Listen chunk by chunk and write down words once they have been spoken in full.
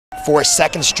For a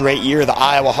second straight year, the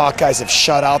Iowa Hawkeyes have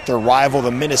shut out their rival,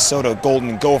 the Minnesota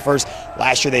Golden Gophers.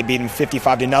 Last year they beat them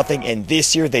 55-0, and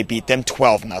this year they beat them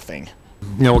 12-0.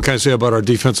 You know, what can I say about our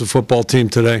defensive football team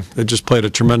today? They just played a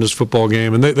tremendous football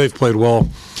game, and they've played well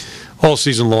all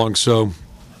season long. So,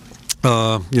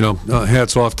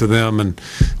 hats off to them, and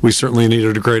we certainly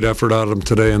needed a great effort out of them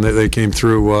today, and they came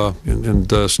through in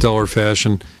stellar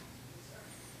fashion.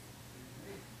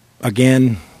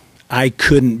 Again, I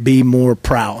couldn't be more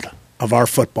proud of our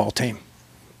football team,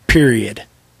 period.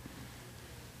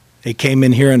 They came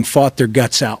in here and fought their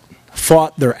guts out,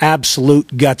 fought their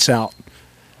absolute guts out.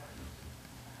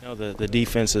 You know, the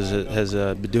defense has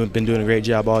been doing a great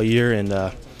job all year,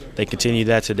 and they continued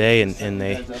that today, and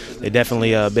they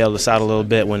definitely bailed us out a little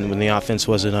bit when the offense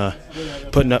wasn't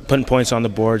putting points on the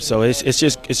board. So it's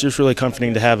just really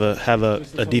comforting to have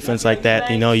a defense like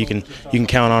that. You know, you can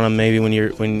count on them maybe when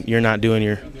you're not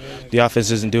doing the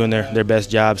offense isn't doing their best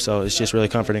job. So it's just really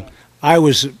comforting. I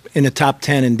was in the top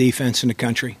 10 in defense in the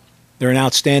country. They're an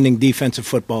outstanding defensive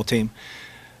football team.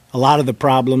 A lot of the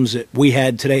problems that we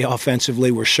had today offensively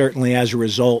were certainly as a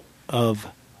result of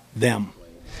them.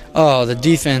 Oh, the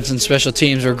defense and special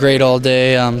teams were great all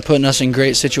day, putting us in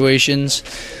great situations.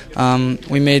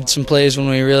 We made some plays when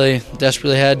we really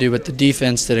desperately had to, but the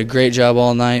defense did a great job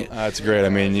all night. It's great. I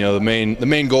mean, you know, the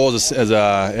main goal is as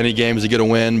any game is to get a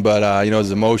win, but you know, it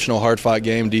was an emotional, hard-fought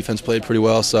game. Defense played pretty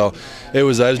well, so it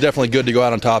was definitely good to go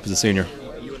out on top as a senior.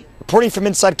 Reporting from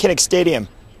inside Kinnick Stadium,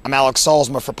 I'm Alex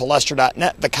Solsma for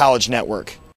Palestra.net, the College Network.